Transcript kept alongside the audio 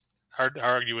hard to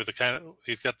argue with the kind of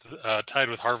he's got tied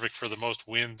with Harvick for the most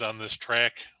wins on this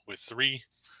track with 3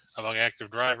 among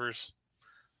active drivers.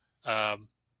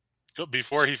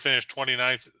 Before he finished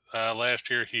 29th last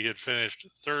year, he had finished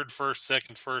 3rd, 1st,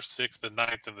 2nd, 1st, 6th, and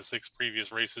 9th in the 6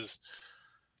 previous races.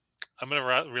 I'm going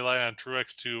to rely on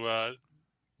Truex to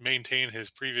maintain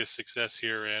his previous success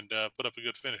here and put up a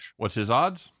good finish. What's his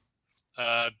odds?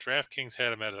 DraftKings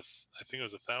had him at I think it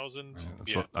was 1,000.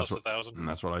 Plus 1,000. And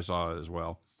that's what I saw as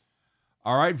well.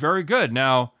 All right, very good.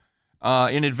 Now,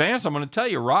 in advance, I'm going to tell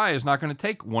you, Rye is not going to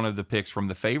take one of the picks from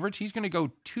the favorites. He's going to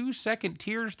go 2 second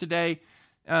tiers today.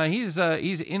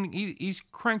 He's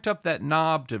cranked up that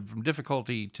knob from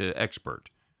difficulty to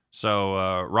expert.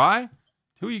 So, Rye,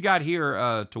 who you got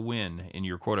here to win in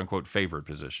your quote-unquote favorite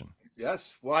position?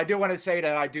 Yes. Well, I do want to say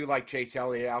that I do like Chase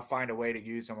Elliott. I'll find a way to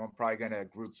use him. I'm probably going to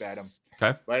group bet him.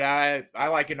 Okay. But I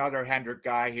like another Hendrick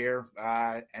guy here,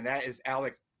 and that is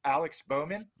Alex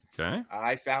Bowman. Okay.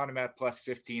 I found him at plus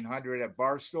 1,500 at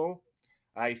Barstool.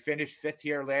 He finished 5th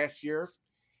here last year.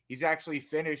 He's actually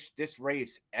finished this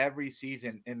race every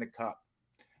season in the Cup.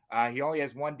 He only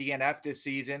has 1 DNF this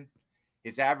season.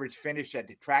 His average finish at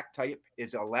the track type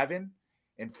is 11.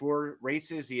 In 4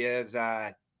 races, he has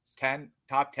 4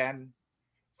 top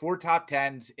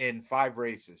 10s in 5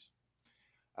 races.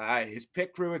 His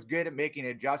pit crew is good at making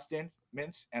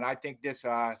adjustments, and I think this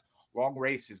long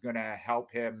race is going to help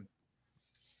him.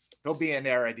 He'll be in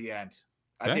there at the end.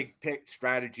 Okay. I think pit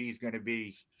strategy is going to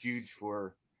be huge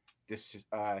for this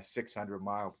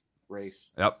 600-mile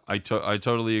race. Yep, I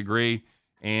totally agree.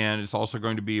 And it's also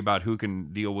going to be about who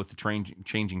can deal with the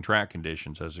changing track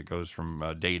conditions as it goes from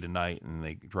day to night and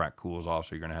the track cools off,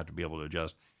 so you're going to have to be able to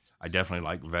adjust. I definitely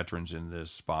like veterans in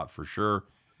this spot for sure.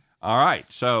 All right,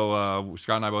 so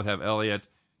Scott and I both have Elliott.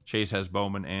 Chase has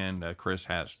Bowman, and Chris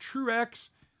has Truex.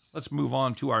 Let's move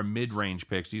on to our mid-range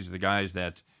picks. These are the guys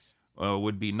that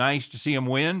would be nice to see them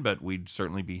win, but we'd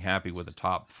certainly be happy with a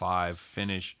top 5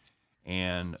 finish.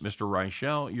 And Mr.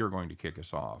 Reichel, you're going to kick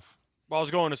us off. Well, I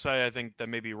was going to say I think that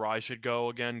maybe Rye should go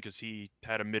again because he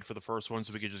had a mid for the first one,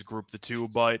 so we could just group the 2.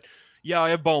 But, yeah, I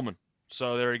have Bowman.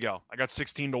 So there you go. I got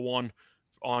 16-1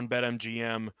 on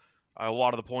BetMGM. A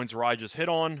lot of the points Rye just hit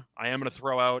on. I am going to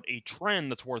throw out a trend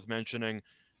that's worth mentioning,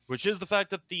 which is the fact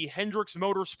that the Hendricks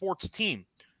Motorsports team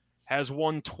has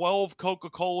won 12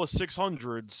 Coca-Cola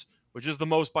 600s, which is the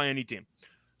most by any team.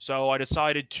 So I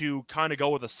decided to kind of go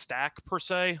with a stack per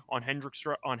se on Hendrick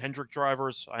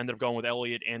drivers. I ended up going with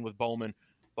Elliott and with Bowman,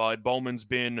 but Bowman's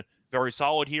been very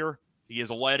solid here. He has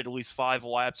led at least 5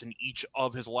 laps in each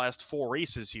of his last 4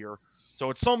 races here. So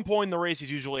at some point in the race,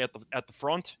 he's usually at the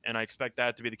front, and I expect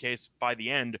that to be the case by the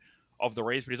end of the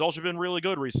race. But he's also been really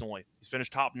good recently. He's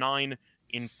finished top 9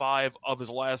 in 5 of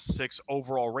his last 6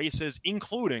 overall races,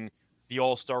 including the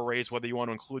All-Star race, whether you want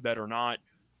to include that or not.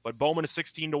 But Bowman is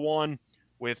 16-1.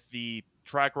 With the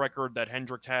track record that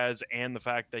Hendrick has and the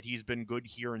fact that he's been good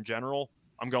here in general,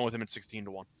 I'm going with him at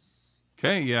 16-1.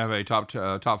 Okay, you have a top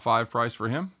 5 price for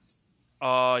him?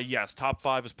 Yes, top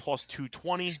 5 is plus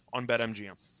 220 on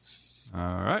BetMGM.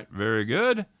 All right, very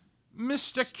good.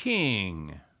 Mr.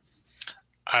 King.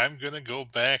 I'm going to go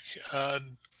back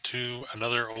to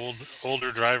another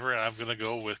older driver, and I'm going to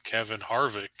go with Kevin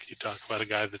Harvick. You talk about a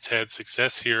guy that's had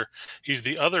success here. He's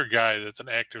the other guy that's an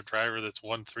active driver that's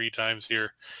won 3 times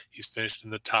here. He's finished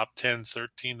in the top 10,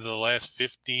 13 of the last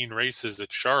 15 races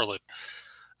at Charlotte.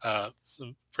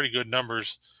 Some pretty good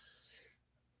numbers.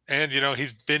 And,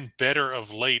 he's been better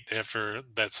of late after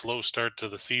that slow start to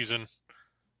the season.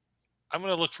 I'm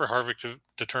going to look for Harvick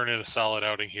to turn in a solid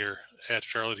outing here at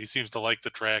Charlotte. He seems to like the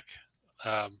track.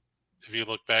 If you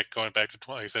look back, going back to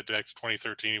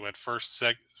 2013, he went first,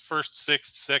 6th,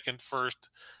 2nd, 1st,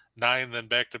 9, then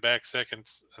back-to-back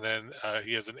seconds, and then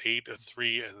he has an 8, a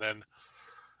 3, and then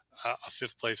a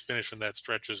 5th place finish in that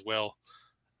stretch as well.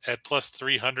 At plus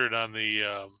 300 on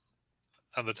the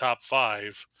top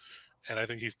 5, and I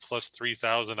think he's plus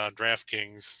 3,000 on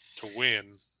DraftKings to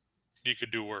win. You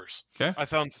could do worse. Okay, I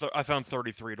found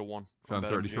 33-1. Found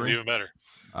 33. Even better.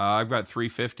 I've got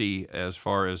 350 as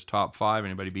far as top 5.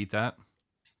 Anybody beat that?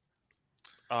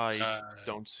 I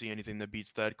don't see anything that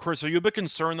beats that. Chris, are you a bit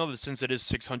concerned though that since it is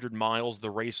 600 miles,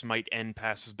 the race might end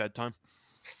past his bedtime?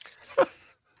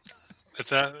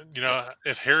 It's not.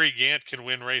 If Harry Gant can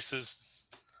win races,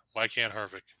 why can't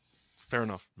Harvick? Fair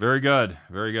enough. Very good.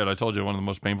 Very good. I told you one of the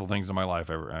most painful things in my life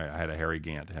ever. I had a Harry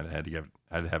Gant. Had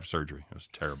to have surgery. It was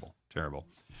terrible. Terrible.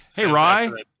 Hey, Rye.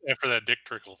 After that dick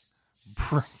trickle.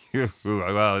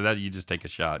 Well, that you just take a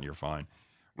shot and you're fine.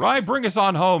 Rye, bring us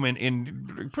on home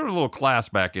and put a little class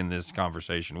back in this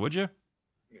conversation, would you?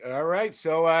 All right,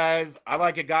 so I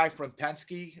like a guy from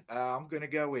Penske. I'm gonna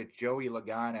go with Joey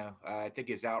Logano. I think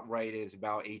his outright is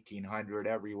about 1,800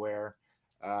 everywhere.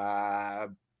 I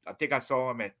think I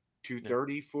saw him at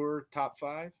 230 for top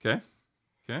 5. Okay.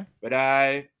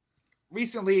 But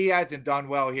recently he hasn't done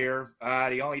well here.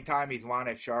 The only time he's won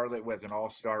at Charlotte was an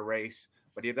all-star race,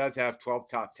 but he does have 12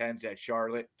 top 10s at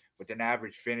Charlotte with an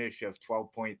average finish of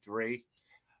 12.3.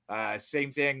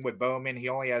 Same thing with Bowman. He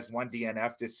only has one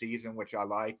DNF this season, which I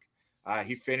like.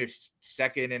 He finished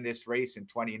second in this race in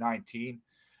 2019.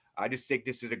 I just think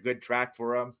this is a good track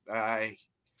for him.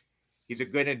 He's a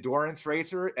good endurance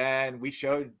racer, and we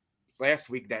showed last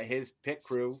week that his pit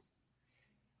crew,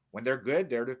 when they're good,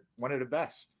 they're one of the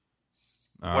best.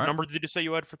 What number did you say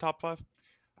you had for top 5?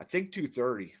 I think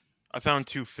 230. I found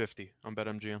 250 on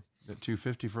BetMGM. At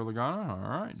 250 for Logano.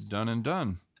 All right, done and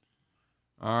done.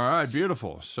 All right,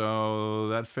 beautiful. So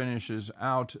that finishes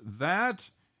out that.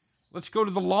 Let's go to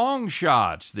the long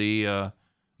shots, the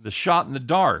shot in the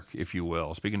dark, if you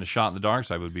will. Speaking of shot in the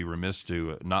darks, I would be remiss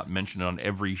to not mention it on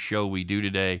every show we do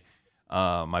today.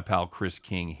 My pal Chris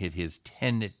King hit his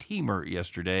 10-teamer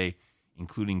yesterday,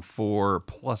 including 4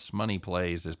 plus money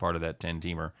plays as part of that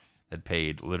 10-teamer that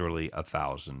paid literally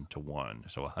 1,000 to 1.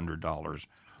 So $100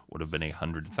 would have been a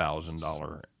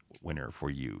 $100,000 winner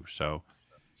for you. So,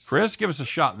 Chris, give us a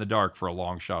shot in the dark for a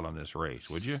long shot on this race,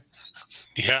 would you?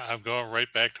 Yeah, I'm going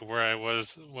right back to where I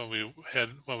was when we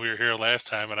were here last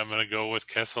time, and I'm going to go with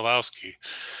Keselowski.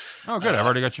 Oh, good. I've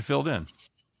already got you filled in.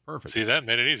 Perfect. See, that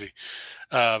made it easy.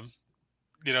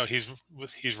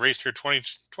 He's raced here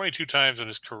 22 times in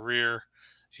his career.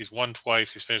 He's won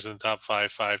twice. He's finished in the top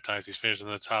 5 times. He's finished in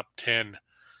the top 10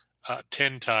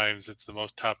 10 times. It's the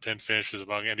most top 10 finishes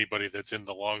among anybody that's in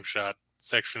the long shot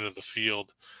section of the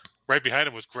field. Right behind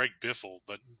him was Greg Biffle,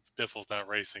 but Biffle's not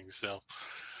racing, so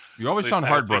you always sound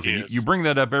heartbroken. You bring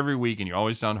that up every week, and you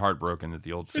always sound heartbroken that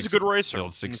the old He's a good racer. The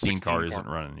old 16 car isn't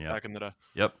running. Yeah, back in the day.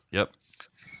 Yep.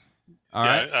 All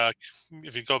right.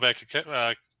 If you go back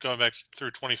to going back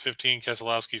through 2015,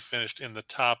 Keselowski finished in the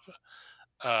top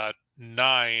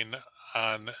 9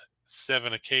 on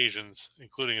 7 occasions,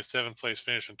 including a 7th place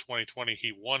finish in 2020.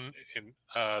 He won in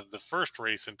the first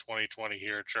race in 2020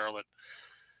 here at Charlotte,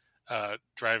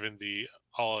 driving the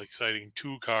all-exciting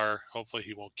 2 car. Hopefully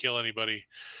he won't kill anybody.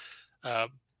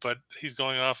 But he's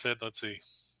going off at, let's see,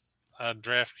 on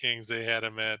DraftKings, they had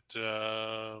him at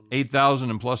 8,000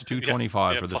 and plus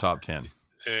 225 for the top 10.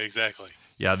 Exactly.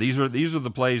 Yeah, these are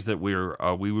the plays that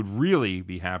we would really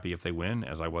be happy if they win,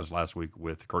 as I was last week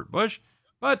with Kurt Busch,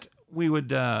 but we would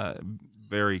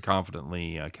very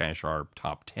confidently cash our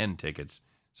top 10 tickets.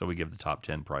 So we give the top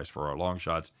 10 price for our long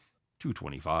shots,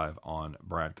 $225 on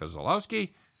Brad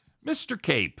Keselowski. Mr.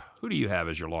 Cape, who do you have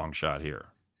as your long shot here?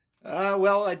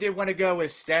 Well, I did want to go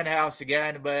with Stenhouse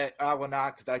again, but I will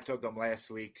not because I took him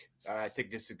last week. I think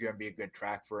this is going to be a good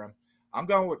track for him. I'm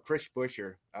going with Chris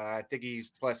Buescher. I think he's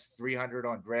plus 300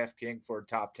 on DraftKings for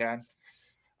top 10.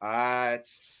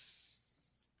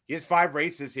 He has 5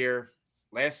 races here.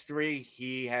 Last 3,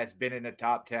 he has been in the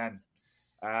top 10.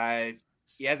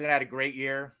 He hasn't had a great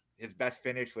year. His best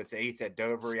finish was 8th at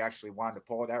Dover. He actually won the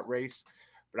pole that race.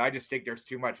 But I just think there's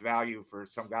too much value for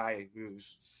some guy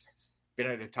who's been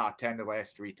in the top 10 the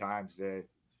last 3 times to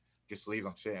just leave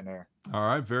him sitting there. All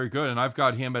right, very good. And I've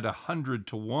got him at 100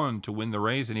 to 1 to win the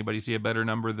race. Anybody see a better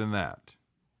number than that?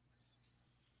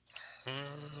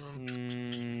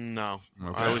 No.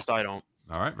 Okay. At least I don't.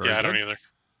 All right, very good. I don't either.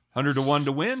 100 to 1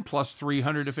 to win, plus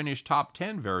 300 to finish top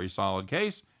 10. Very solid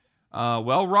case.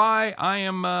 Well, Rye,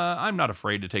 I'm not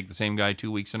afraid to take the same guy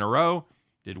 2 weeks in a row.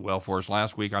 Did well for us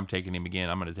last week. I'm taking him again.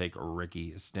 I'm going to take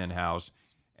Ricky Stenhouse.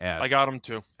 I got him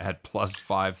too. At plus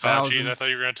 5,000. Oh, geez, I thought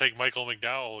you were going to take Michael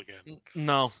McDowell again.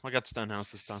 No, I got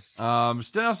Stenhouse this time.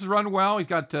 Stenhouse has run well. He's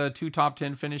got 2 top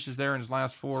 10 finishes there in his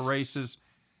last 4 races.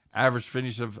 Average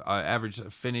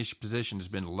finish position has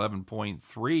been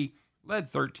 11.3.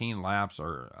 Led 13 laps,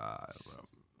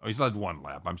 he's led 1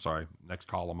 lap. I'm sorry, next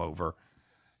column over.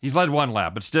 He's led 1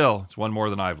 lap, but still, it's 1 more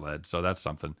than I've led, so that's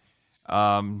something.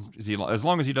 As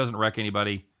long as he doesn't wreck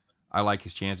anybody, I like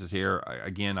his chances here.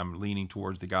 Again, I'm leaning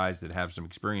towards the guys that have some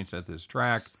experience at this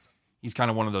track. He's kind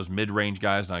of one of those mid-range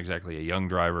guys, not exactly a young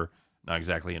driver, not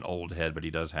exactly an old head, but he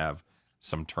does have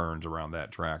some turns around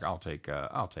that track. I'll take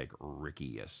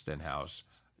Ricky Stenhouse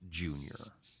Jr.,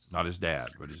 not his dad,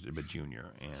 but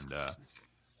Junior. And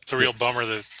it's a real bummer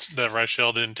that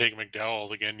Rachel didn't take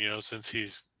McDowell again. Since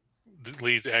he's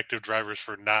leads active drivers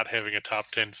for not having a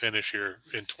top 10 finish here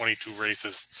in 22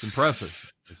 races. It's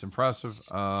impressive.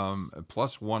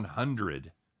 Plus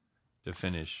 100 to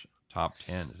finish top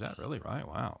 10. Is that really right?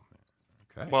 Wow.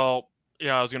 Okay. Well,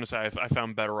 Yeah, I was gonna say I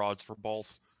found better odds for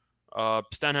both.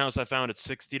 Stenhouse I found at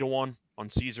 60-1 on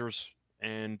Caesars,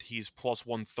 and he's plus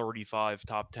 135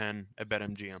 top 10 at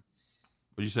BetMGM.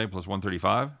 What did you say? Plus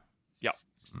 135? Yeah.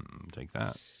 Take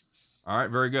that. All right,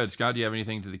 very good. Scott, do you have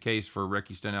anything to the case for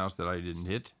Ricky Stenhouse that I didn't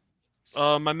hit?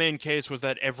 My main case was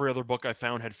that every other book I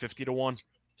found had 50-1.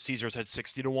 Caesars had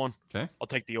 60-1. Okay. I'll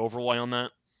take the overlay on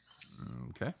that.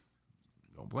 Okay.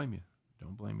 Don't blame you.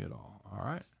 Don't blame you at all. All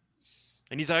right.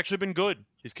 And he's actually been good.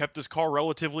 He's kept his car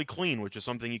relatively clean, which is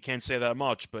something you can't say that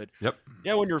much. But Yep.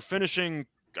 yeah, when you're finishing,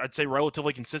 I'd say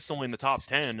relatively consistently in the top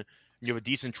 10, and you have a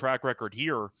decent track record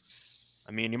here,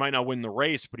 I mean, he might not win the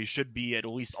race, but he should be at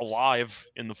least alive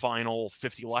in the final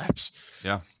 50 laps.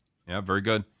 Yeah, very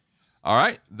good. All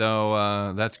right,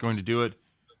 though, that's going to do it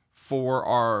for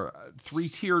our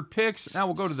three-tiered picks. Now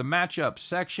we'll go to the matchup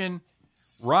section.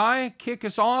 Rye, kick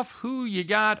us off. Who you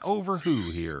got over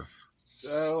who here?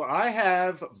 So I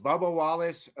have Bubba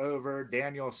Wallace over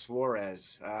Daniel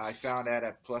Suarez. I found that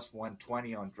at plus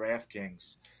 120 on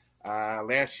DraftKings.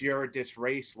 Last year at this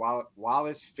race,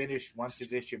 Wallace finished one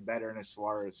position better than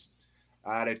Suarez.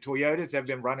 The Toyotas have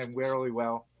been running really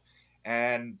well,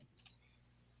 and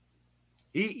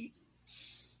he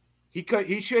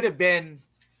should have been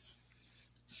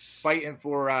fighting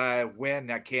for a win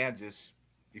at Kansas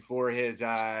before his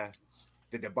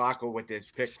the debacle with his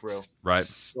pit crew. Right.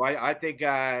 So I think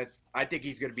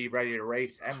he's going to be ready to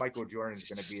race, and Michael Jordan's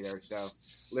going to be there.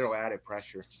 So little added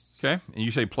pressure. Okay, and you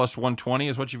say plus 120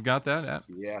 is what you've got that at?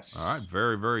 Yes. All right,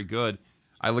 very, very good.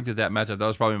 I looked at that matchup. That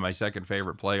was probably my second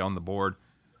favorite play on the board.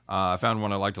 I found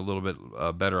one I liked a little bit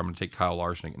better. I'm going to take Kyle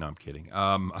Larson. No, I'm kidding.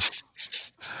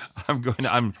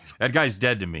 That guy's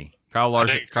dead to me. Kyle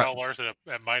Larson. Kyle Larson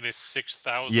at minus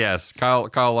 6,000. Yes, Kyle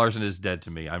Larson is dead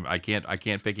to me. I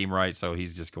can't pick him right, so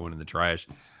he's just going in the trash.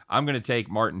 I'm going to take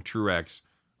Martin Truex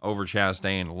over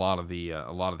Chastain. A lot of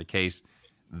the case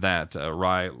that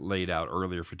Rye laid out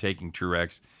earlier for taking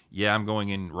Truex. Yeah, I'm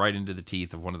going right into the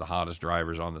teeth of one of the hottest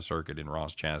drivers on the circuit in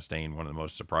Ross Chastain, one of the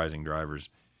most surprising drivers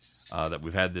that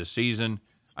we've had this season.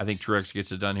 I think Truex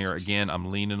gets it done here. Again, I'm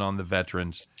leaning on the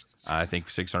veterans. I think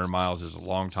 600 miles is a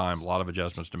long time, a lot of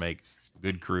adjustments to make.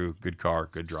 Good crew, good car,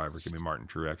 good driver. Give me Martin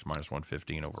Truex minus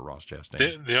 115 over Ross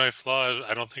Chastain. The only flaw is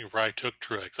I don't think Rye took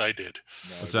Truex. I did.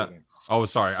 No, What's that? Oh,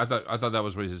 sorry. I thought that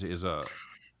was what his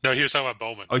No, he was talking about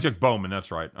Bowman. Oh, he took Bowman.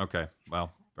 That's right. Okay.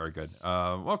 Well, very good.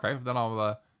 Okay. Then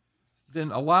I'll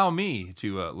then allow me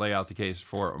to lay out the case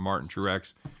for Martin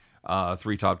Truex.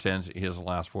 3 top 10s. His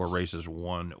last 4 races,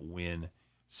 1 win,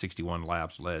 61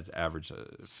 laps, led average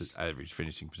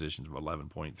finishing positions of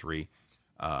 11.3.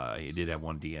 He did have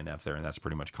 1 DNF there, and that's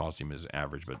pretty much cost him his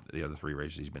average. But the other 3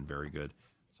 races, he's been very good.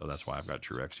 So that's why I've got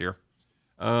Truex here.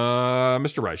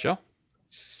 Mr. Reichel.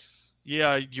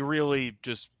 Yeah, you really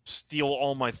just stole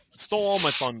all my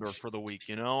thunder for the week.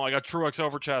 You know, I got Truex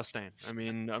over Chastain. I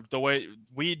mean, the way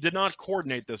we did not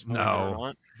coordinate this,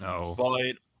 no,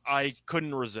 but I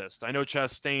couldn't resist. I know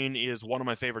Chastain is one of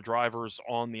my favorite drivers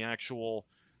on the actual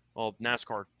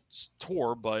NASCAR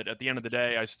tour, but at the end of the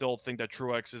day, I still think that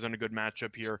Truex is in a good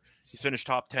matchup here. He's finished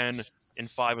top 10 in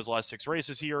 5 of his last 6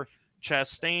 races here.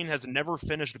 Chastain has never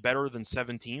finished better than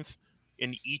 17th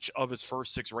in each of his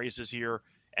first 6 races here.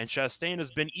 And Chastain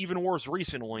has been even worse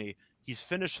recently. He's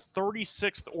finished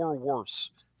 36th or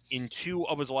worse in 2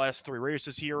 of his last 3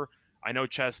 races here. I know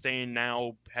Chastain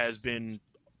now has been,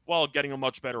 getting a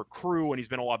much better crew, and he's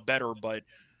been a lot better. But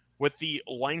with the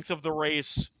length of the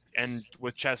race and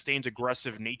with Chastain's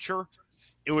aggressive nature,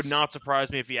 it would not surprise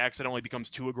me if he accidentally becomes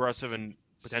too aggressive and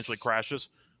potentially crashes.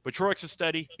 But Truex is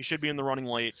steady. He should be in the running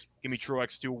late. Give me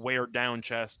Truex to wear down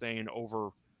Chastain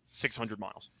over 600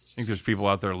 miles. I think there's people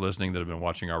out there listening that have been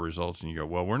watching our results, and you go,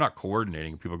 well, we're not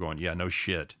coordinating. People going, yeah, no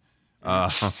shit.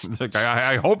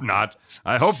 I hope not.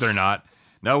 I hope they're not.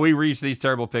 No, we reach these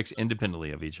terrible picks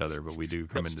independently of each other, but we do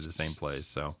come into the same place.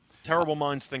 So terrible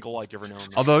minds think alike every now and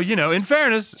then. Although, in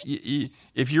fairness,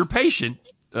 if you're patient,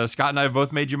 Scott and I have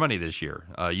both made you money this year.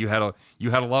 You had a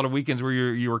lot of weekends where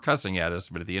you were cussing at us,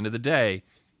 but at the end of the day,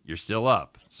 you're still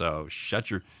up. So shut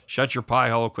your pie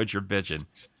hole, quit your bitching.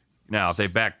 Now, if they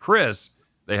back Chris,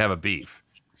 they have a beef.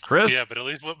 Chris? Yeah, but at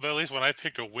least when I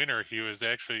picked a winner, he was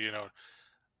actually,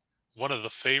 one of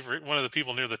the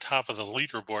people near the top of the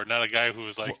leaderboard, not a guy who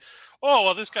was like,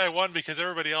 this guy won because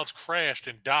everybody else crashed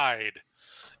and died,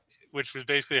 which was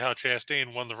basically how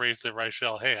Chastain won the race that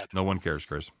Reichel had. No one cares,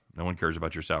 Chris. No one cares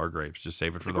about your sour grapes. Just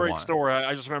save it for the great wine. Story.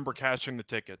 I just remember cashing the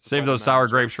tickets. Save those sour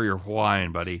grapes for your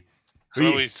wine, buddy.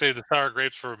 We save the sour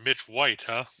grapes for Mitch White,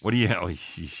 huh? What do you have?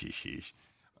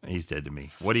 He's dead to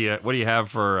me. What do you have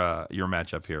for your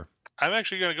matchup here? I'm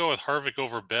actually going to go with Harvick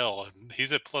over Bell, and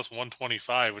he's at plus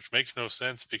 125, which makes no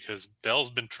sense because Bell's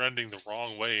been trending the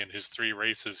wrong way in his 3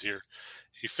 races here.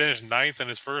 He finished 9th in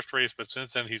his first race, but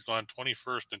since then he's gone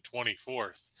 21st and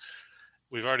 24th.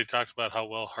 We've already talked about how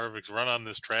well Harvick's run on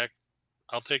this track.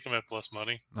 I'll take him at plus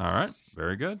money. All right,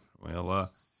 very good. Well,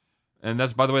 and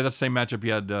that's, by the way, that's the same matchup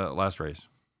you had last race.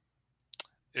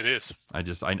 It is.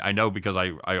 I know because I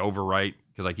overwrite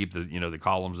because I keep the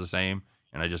columns the same,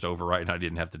 and I just overwrite, and I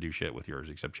didn't have to do shit with yours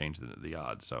except change the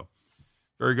odds. So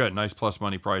very good, nice plus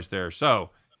money price there. So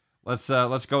let's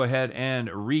go ahead and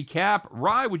recap.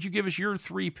 Rye, would you give us your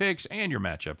 3 picks and your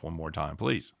matchup one more time,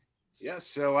 please? Yes.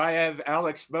 So I have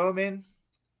Alex Bowman,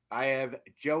 I have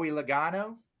Joey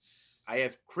Logano, I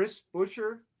have Chris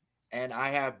Buescher, and I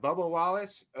have Bubba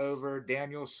Wallace over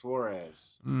Daniel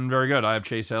Suarez. Very good. I have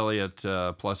Chase Elliott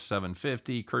plus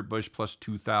 750, Kurt Busch plus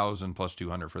 2,000, plus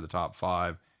 200 for the top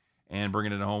 5, and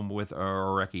bringing it home with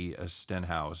Ricky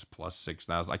Stenhouse plus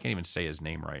 6,000. I can't even say his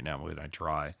name right now. When I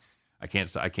try, I can't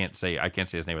say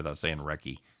his name without saying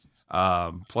Ricky.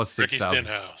 Plus 6,000,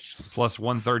 plus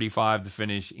 135 to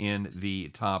finish in the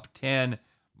top 10.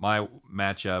 My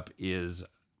matchup is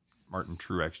Martin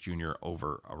Truex Jr.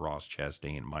 over Ross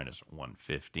Chastain minus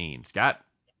 115. Scott?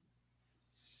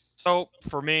 So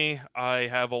for me, I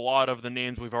have a lot of the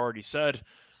names we've already said,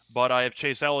 but I have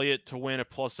Chase Elliott to win at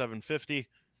plus 750.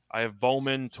 I have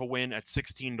Bowman to win at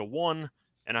 16-1,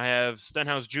 and I have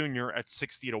Stenhouse Jr. at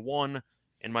 60-1.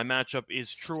 And my matchup is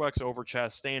Truex over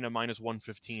Chastain at minus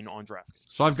 115 on DraftKings.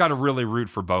 So I've got to really root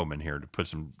for Bowman here to put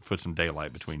some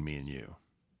daylight between me and you.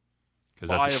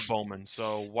 Well, I have Bowman,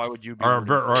 so why would you be? Or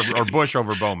Busch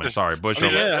over Bowman. Sorry, Busch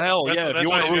over. Yeah, hell yeah. If you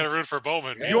want to root for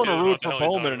Bowman, if you want to root for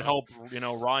Bowman and help,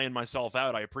 Ryan myself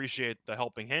out, I appreciate the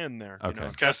helping hand there. Okay.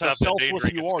 That's how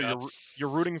selfless you are. You're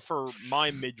rooting for my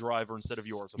mid driver instead of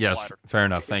yours. Yes, fair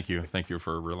enough. Thank you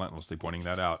for relentlessly pointing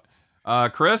that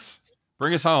out. Chris,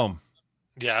 bring us home.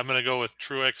 Yeah, I'm going to go with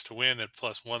Truex to win at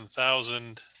plus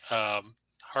 1,000.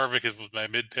 Harvick is with my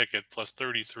mid pick at plus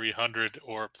 3,300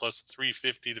 or plus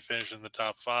 350 to finish in the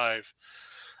top 5.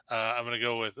 I'm going to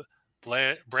go with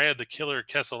Brad the Killer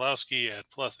Keselowski at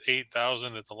plus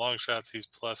 8,000. At the long shots, he's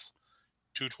plus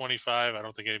 225. I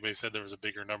don't think anybody said there was a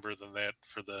bigger number than that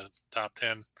for the top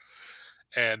 10.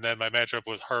 And then my matchup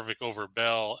was Harvick over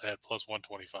Bell at plus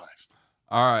 125.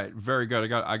 All right, very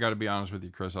good. I got to be honest with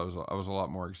you, Chris. I was a lot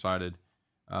more excited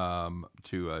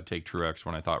to take Truex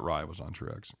when I thought Rye was on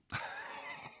Truex.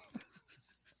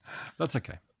 That's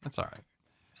okay. That's all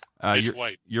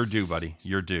right. You're due, buddy.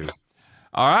 You're due.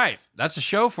 All right. That's a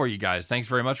show for you guys. Thanks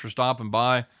very much for stopping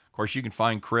by. Of course, you can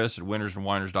find Chris at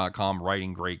winnersandwhiners.com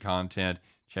writing great content.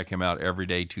 Check him out every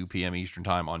day, 2 p.m. Eastern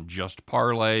time on Just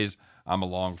Parlays. I'm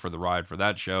along for the ride for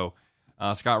that show.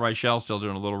 Scott Reichel still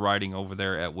doing a little writing over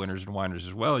there at Winners and Whiners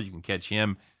as well. You can catch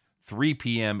him 3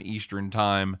 p.m. Eastern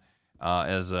time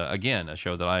as, again, a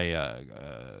show that I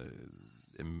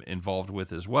am involved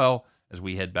with as well, as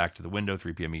we head back to the window,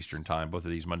 3 p.m. Eastern time, both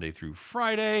of these Monday through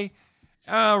Friday.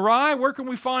 Rye, where can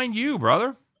we find you,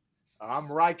 brother?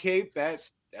 I'm Rye Cape at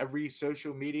every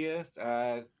social media.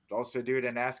 Also do the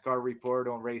NASCAR report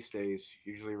on race days,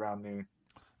 usually around noon.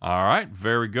 All right,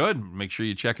 very good. Make sure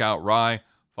you check out Rye.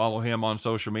 Follow him on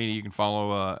social media. You can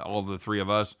follow all the 3 of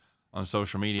us on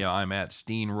social media. I'm at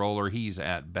Steamroller. He's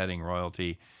at Betting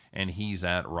Royalty, and he's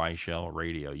at Reichel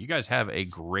Radio. You guys have a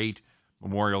great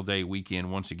Memorial Day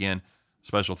weekend. Once again,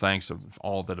 special thanks of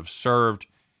all that have served,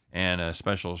 and a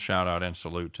special shout out and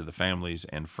salute to the families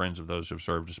and friends of those who have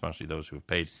served, especially those who have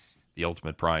paid the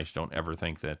ultimate price. Don't ever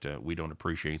think that we don't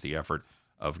appreciate the effort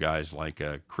of guys like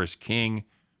Chris King,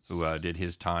 who did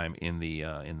his time in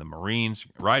the Marines.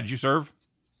 Ryan, did you serve?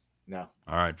 No.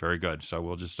 All right, very good. So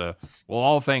we'll just we'll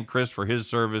all thank Chris for his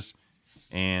service,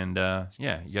 and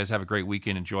yeah, you guys have a great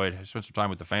weekend. Enjoy it. Spend some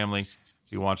time with the family.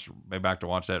 Be back to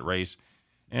watch that race.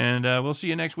 And we'll see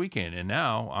you next weekend. And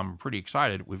now I'm pretty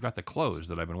excited. We've got the close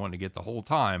that I've been wanting to get the whole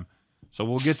time. So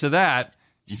we'll get to that.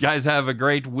 You guys have a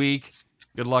great week.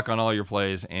 Good luck on all your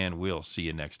plays, and we'll see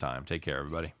you next time. Take care,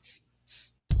 everybody.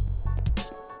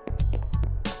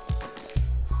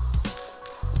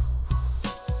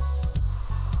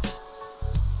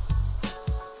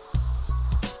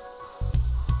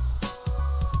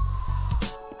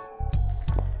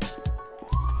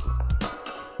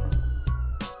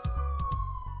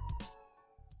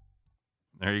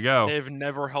 There you go. They've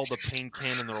never held a paint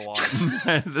can in their life.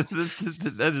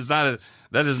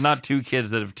 that is not 2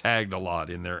 kids that have tagged a lot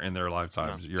in their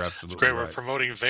lifetimes. You're absolutely great. right. We're promoting